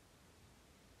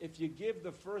 If you give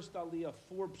the first aliyah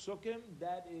 4 psukim,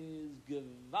 that is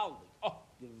gewaldig. Oh,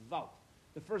 gewaldig.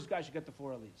 The first guy should get the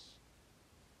 4 aliyahs.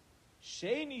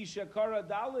 Sheni Shekara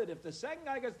Dalid. If the second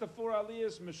guy gets the 4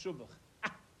 aliyahs, Meshubach.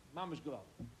 Ah, mamish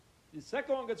gewaldig. The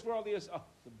second one gets 4 aliyahs. Oh,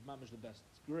 the mamish the best.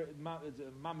 It's great. It's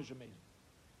mamish amazing.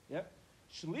 Yeah.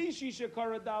 Shlishi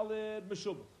Shekara Dalid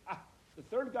Meshubach. Ah, the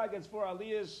third guy gets 4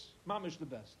 aliyahs. Mamish the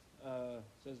best.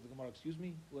 Says the Gemara, excuse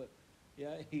me? What?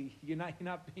 Yeah, you're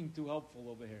not being too helpful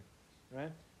over here,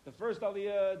 right? The first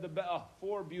aliyah,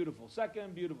 4, beautiful.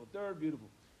 Second, beautiful. Third, beautiful.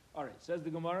 All right, says the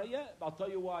Gemara, yeah, I'll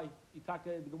tell you why.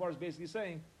 The Gemara is basically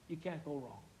saying you can't go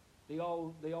wrong. They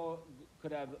all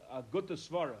could have a good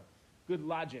svara, good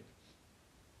logic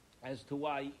as to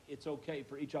why it's okay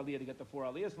for each aliyah to get the 4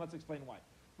 aliyahs. Let's explain why.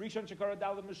 Rishon Shekara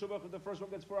Daled Meshubach, if the first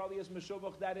one gets 4 aliyahs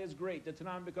Meshubach, that is great. The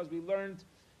Tanan, because we learned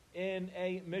in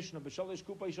a Mishnah,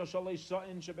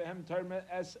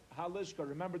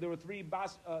 remember, there were 3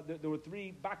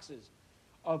 boxes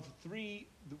of 3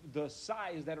 the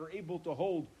size that are able to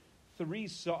hold 3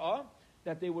 sa'ah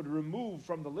that they would remove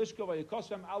from the lishka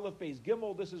vayikosem aleph beis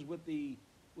gimel. This is with the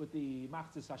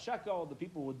machzis hashekel. The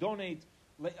people would donate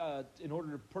in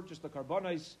order to purchase the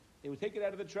karbanos. They would take it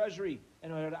out of the treasury,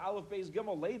 and it had aleph beis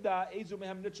gimel leida ezu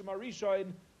mehem nitzma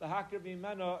rishon lahakir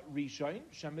v'imena rishon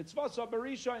shemitzvasa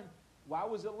berishain. Why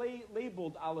was it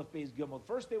labeled aleph beis gimel?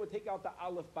 First, they would take out the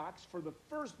aleph box for the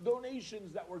first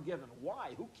donations that were given.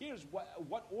 Why? Who cares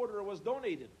what order was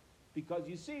donated? Because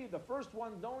you see, the first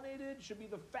one donated should be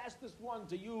the fastest one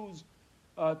to use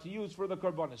for the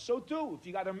karbanos. So too, if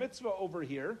you got a mitzvah over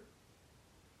here,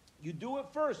 you do it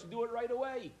first. You do it right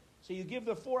away. So you give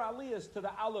the 4 aliyahs to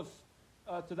the aleph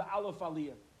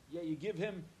aliyah. Yeah, you give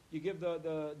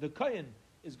the kohen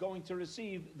is going to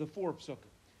receive the 4 psukim.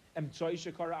 And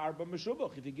shekara arba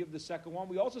meshubach. If you give the second one,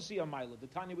 we also see a mila. The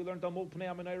Tanya we learned amul pnei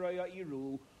amenorah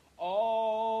ya'iru.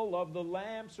 All of the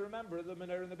lamps. Remember, the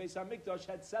menorah in the Beis Hamikdash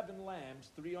had 7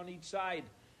 lamps, 3 on each side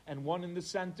and 1 in the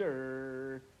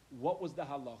center. What was the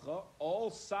halacha? All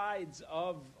sides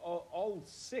of all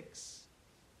 6,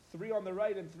 3 on the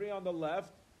right and 3 on the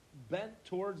left, bent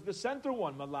towards the center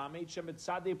one. All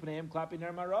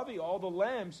the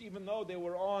lamps, even though they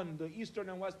were on the eastern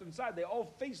and western side, they all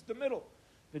faced the middle.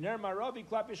 And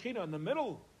the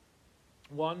middle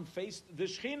one faced the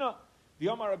Shechina.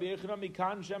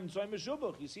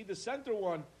 You see, the center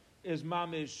one is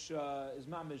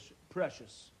mamish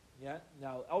precious. Yeah.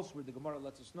 Now, elsewhere, the Gemara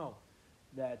lets us know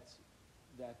that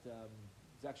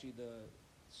it's actually the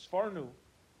Sfarnu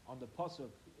on the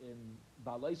pasuk in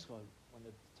Balaischa, when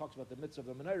it talks about the mitzvah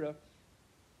of the menorah,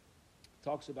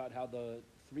 talks about how the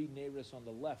 3 neiros on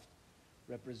the left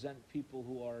represent people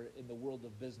who are in the world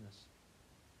of business,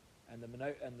 and the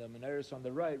menorahs on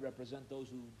the right represent those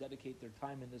who dedicate their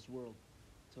time in this world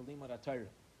to limud HaTorah.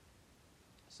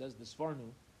 Says the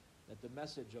Sfarnu that the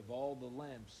message of all the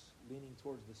lamps leaning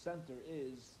towards the center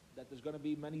is that there's going to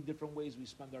be many different ways we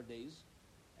spend our days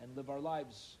and live our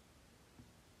lives.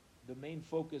 The main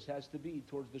focus has to be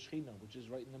towards the Shechina, which is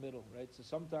right in the middle, right? So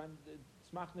sometimes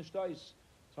it's mach nishtais.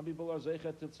 Some people are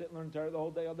zeichet to sit and learn Torah the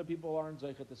whole day. Other people aren't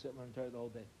zeichet to sit and learn Torah the whole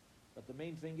day. But the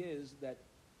main thing is that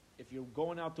if you're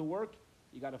going out to work,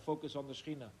 you got to focus on the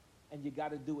Shechina, and you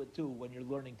got to do it too when you're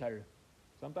learning Torah.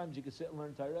 Sometimes you can sit and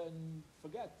learn Torah and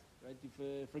forget, right?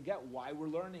 You forget why we're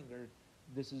learning, or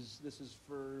this is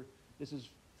for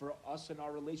us and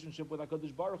our relationship with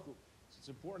HaKadosh Baruch Hu. It's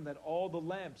important that all the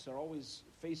lamps are always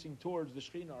facing towards the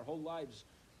Shechina. Our whole lives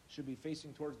should be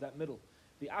facing towards that middle.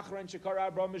 The Achran Shekar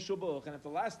Abra Meshubach, and if the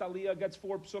last Aliyah gets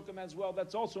 4 psukim as well,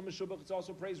 that's also Meshubach. It's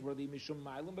also praiseworthy. Mishum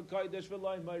Ma'alim B'Kodesh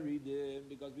V'Loim Ma'iridim,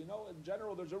 because we know in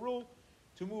general there's a rule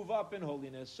to move up in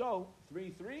holiness. So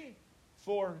 3-3,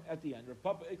 4 at the end. Rav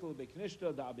Papa Ikla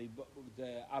Beknishta, the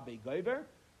Abe Gaiver.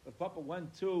 Rav Papa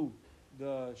went to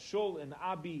the shul in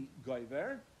Abi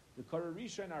Gaiver. The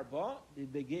Kararisha and Arba,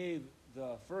 they gave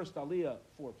the first aliyah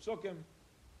 4 psukim.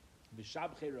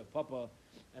 B'shabchei Rav Papa,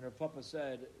 and Rav Papa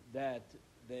said that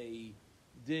they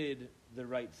did the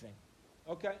right thing.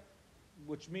 Okay,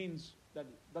 which means that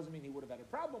doesn't mean he would have had a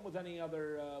problem with any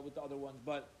other with the other ones,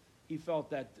 but he felt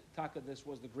that taka this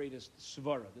was the greatest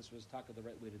svara. This was taka the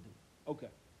right way to do. Okay.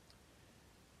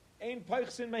 Ein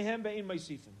peichsin mehem be'ein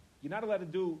meisifim. You're not allowed to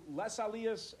do less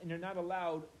aliyahs, and you're not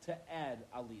allowed to add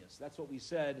aliyahs. That's what we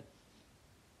said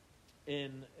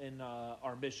in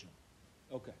our Mishnah.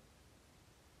 Okay.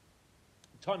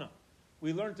 Tana,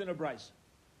 we learned in a brayso.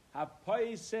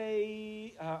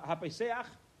 Hapeiseach,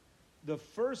 the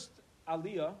first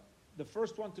aliyah, the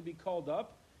first one to be called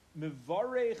up,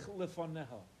 mivarech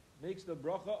lefaneha, makes the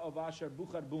bracha of Asher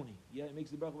Buchar Buni. Yeah, it makes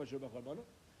the bracha of Asher Buchar Buni.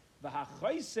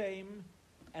 V'hachayseim,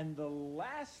 and the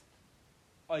last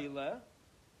oile,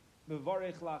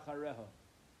 mivarech lachareha,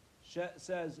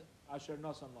 says Asher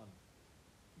Nasan Lanu.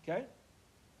 Okay?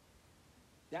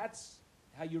 That's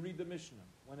how you read the Mishnah.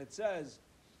 When it says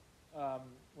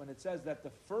that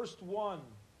the first one,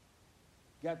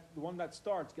 the one that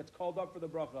starts, gets called up for the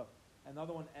bracha, and the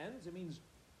other one ends, it means,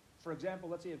 for example,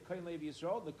 let's say if Kohen Levi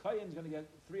Yisrael, the Kohen is going to get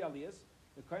 3 aliyahs.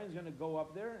 The Kohen is going to go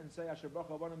up there and say, Asher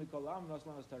bracha abana mikol am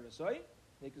naslan astarasoi,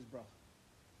 make his bracha.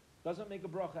 Doesn't make a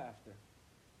bracha after.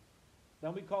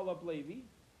 Then we call up Levi,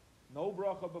 no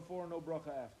bracha before, no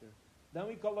bracha after. Then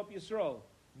we call up Yisrael,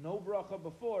 no bracha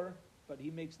before, but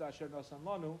he makes the Asher Nasan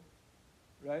Lanu,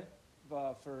 right,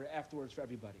 for afterwards for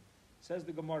everybody. Says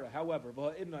the Gemara, however,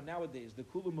 nowadays, the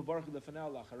Kulu Mavarch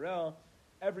Lefanel Lacharel,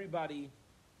 everybody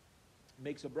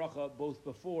makes a bracha both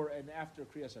before and after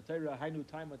Kriyas HaTorah, Hainu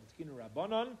Taima Tkinu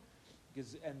Rabbanon,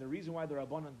 and the reason why the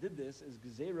Rabbanon did this is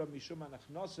Gezerah Mishum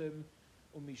Anachnosim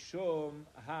Umishum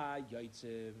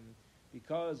Ha-Yaitzim,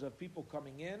 because of people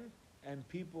coming in and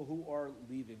people who are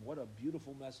leaving. What a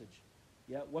beautiful message.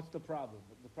 Yeah, what's the problem?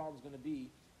 The problem's going to be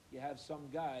you have some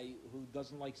guy who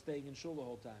doesn't like staying in shul the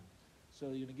whole time. So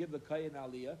you're going to give the Kayin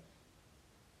Aliyah.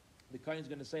 The Kayin's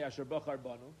going to say Asher Bachar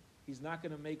Banu. He's not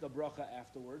going to make a bracha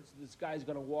afterwards. This guy's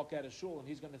going to walk out of shul and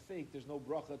he's going to think there's no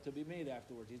bracha to be made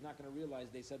afterwards. He's not going to realize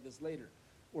they said this later.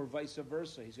 Or vice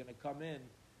versa. He's going to come in,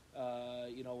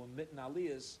 mitten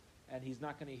aliyahs, and he's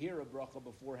not going to hear a bracha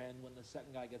beforehand when the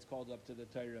second guy gets called up to the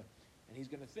Torah. And he's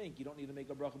going to think you don't need to make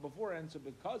a bracha beforehand. So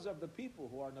because of the people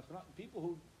who are people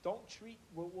who don't treat,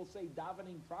 we'll say,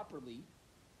 davening properly,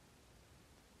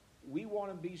 we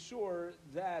want to be sure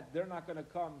that they're not going to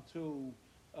come to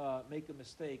make a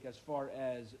mistake as far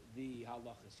as the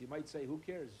halachas. You might say, who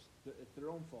cares? It's their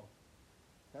own fault.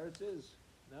 Teretz is.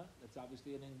 No, that's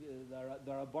obviously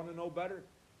they're abundant know better.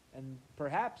 And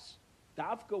perhaps,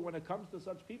 dafka, when it comes to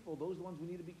such people, those are the ones we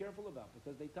need to be careful about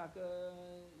because they talk,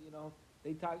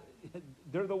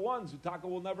 they're the ones who taka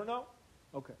will never know.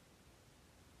 Okay.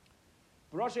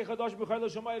 On Rosh Chodesh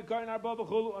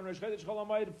Chol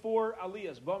Hamoed 4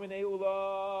 aliyahs. Bamine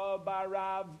Ula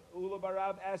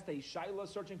Barav asked a Shaila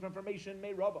searching for information.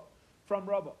 From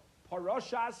Rabba.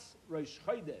 Parashas Rosh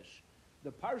Chodesh.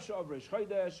 The parsha of Rosh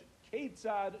Chodesh.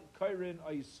 Ketzad Kairin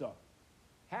Aisa.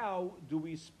 How do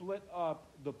we split up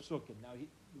the psukim? Now,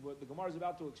 the Gemara is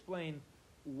about to explain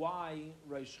why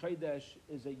Rosh Chodesh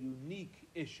is a unique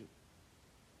issue.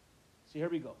 So here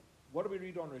we go. What do we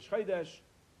read on Rosh Chodesh?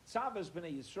 Tzavas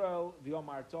b'nei Yisrael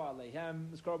v'yomarto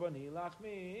aleihem eskarbani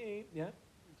lachmi. Yeah,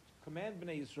 command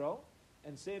b'nei Yisrael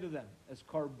and say to them, as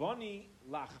karbani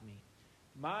lachmi,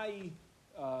 my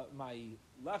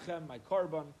lechem, my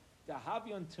karban,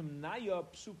 dahavyon timnaya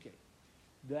psuke.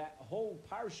 That whole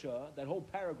parsha, that whole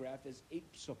paragraph is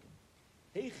 8 psukim.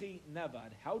 Heichi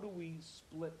nevad. How do we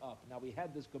split up? Now we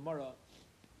had this Gemara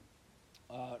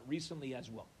recently as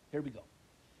well. Here we go.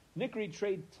 Nikri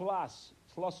trade tlas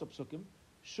psukim.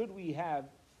 Should we have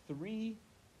 3,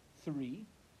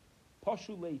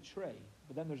 Pashule Trey,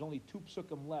 but then there's only 2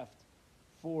 psukim left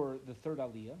for the third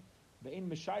aliyah. Be'in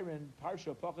Meshairin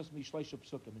Parsha Pachas Mishleisha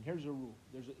psukim. And here's a rule.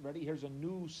 Here's a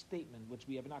new statement which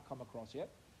we have not come across yet,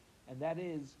 and that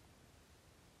is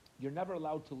you're never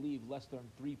allowed to leave less than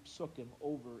 3 psukim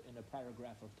over in a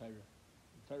paragraph of Torah.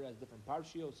 Torah has different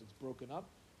parshios; it's broken up.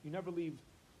 You never leave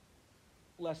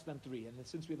less than 3, and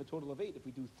since we have a total of 8, if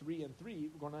we do 3 and 3,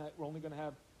 we're only going to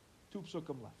have 2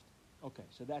 psukim left. Okay,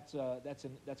 so that's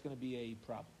going to be a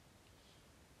problem.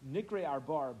 Nikre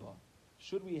arba arba.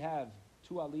 Should we have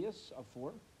 2 aliyahs of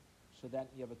 4, so that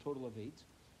you have a total of 8?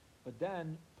 But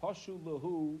then pashu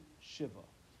lahu shiva.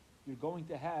 You're going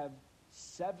to have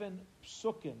 7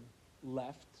 psukim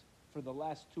left for the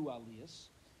last 2 aliyahs,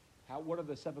 What are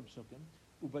the 7 psukim?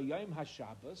 Ubayayim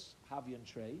HaShabbos, Havyan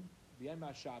Trey, Bayayim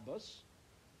HaShabbos,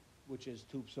 which is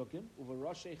 2 psukim,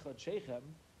 Uvaroshe Chodshechem,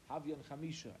 Havyan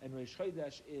Chamisha, and Reish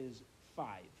Chodesh is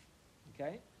 5.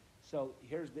 Okay? So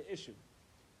here's the issue.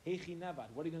 Hechi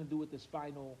Nevad, what are you going to do with this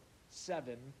final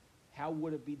 7? How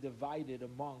would it be divided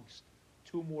amongst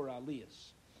 2 more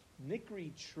aliyahs?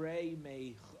 Nikri Trey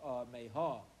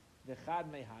Meha, Vechad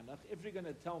Mehanach. If you're going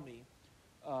to tell me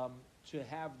to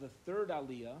have the 3rd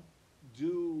aliyah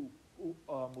do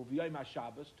Uviyayim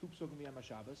HaShabbos, 2 psukim Uviyayim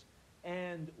HaShabbos,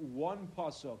 and 1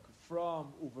 pasuk from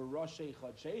Uvaroshe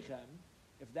Chodshechem,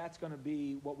 if that's going to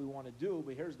be what we want to do,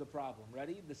 but here's the problem.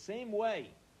 Ready? The same way,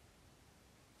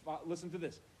 listen to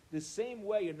this, the same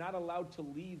way you're not allowed to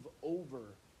leave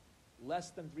over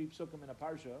less than 3 psukim in a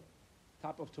parsha,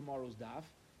 top of tomorrow's daf,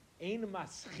 ein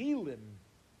maschilin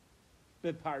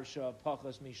beparsha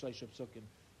pachas mishleisha psukim.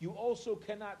 You also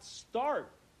cannot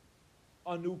start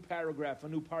a new paragraph, a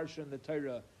new parsha in the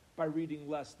Torah by reading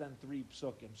less than 3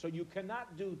 psukim. So you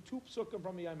cannot do 2 psukim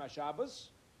from Yom HaShabbos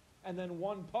and then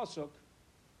 1 pasuk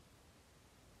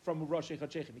from Rosh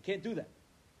Chodshechem. You can't do that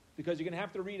because you're going to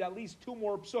have to read at least 2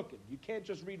 more psukim. You can't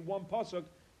just read 1 pasuk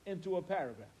into a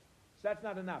paragraph. So that's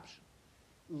not an option.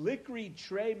 Likri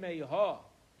trei meha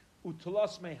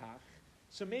utlas mehach.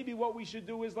 So maybe what we should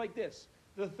do is like this.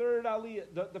 The 3rd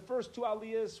aliyah, the first 2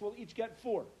 aliyahs will each get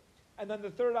 4. And then the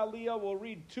 3rd aliyah will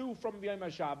read 2 from Yom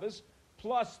HaShabbos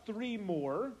plus 3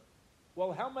 more.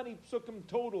 Well, how many psukim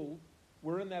total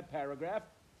were in that paragraph?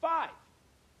 5.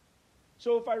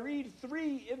 So if I read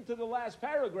 3 into the last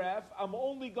paragraph, I'm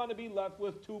only going to be left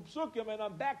with 2 psukim, and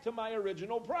I'm back to my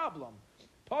original problem.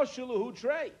 Pashaluhu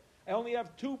trey. I only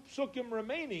have 2 psukim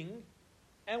remaining,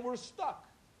 and we're stuck.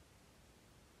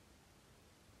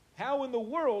 How in the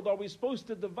world are we supposed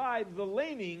to divide the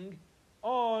laning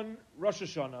on Rosh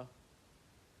Hashanah?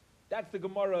 That's the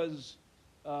Gemara's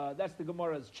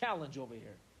challenge over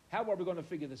here. How are we going to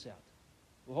figure this out?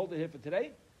 We'll hold it here for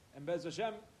today, and Bez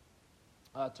Hashem,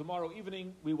 tomorrow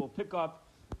evening we will pick up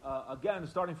again,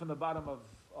 starting from the bottom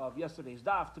of yesterday's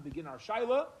daf to begin our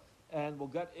shaila, and we'll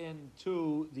get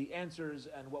into the answers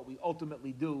and what we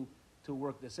ultimately do to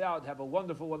work this out. Have a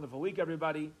wonderful, wonderful week,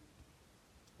 everybody.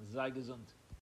 Sei gesund.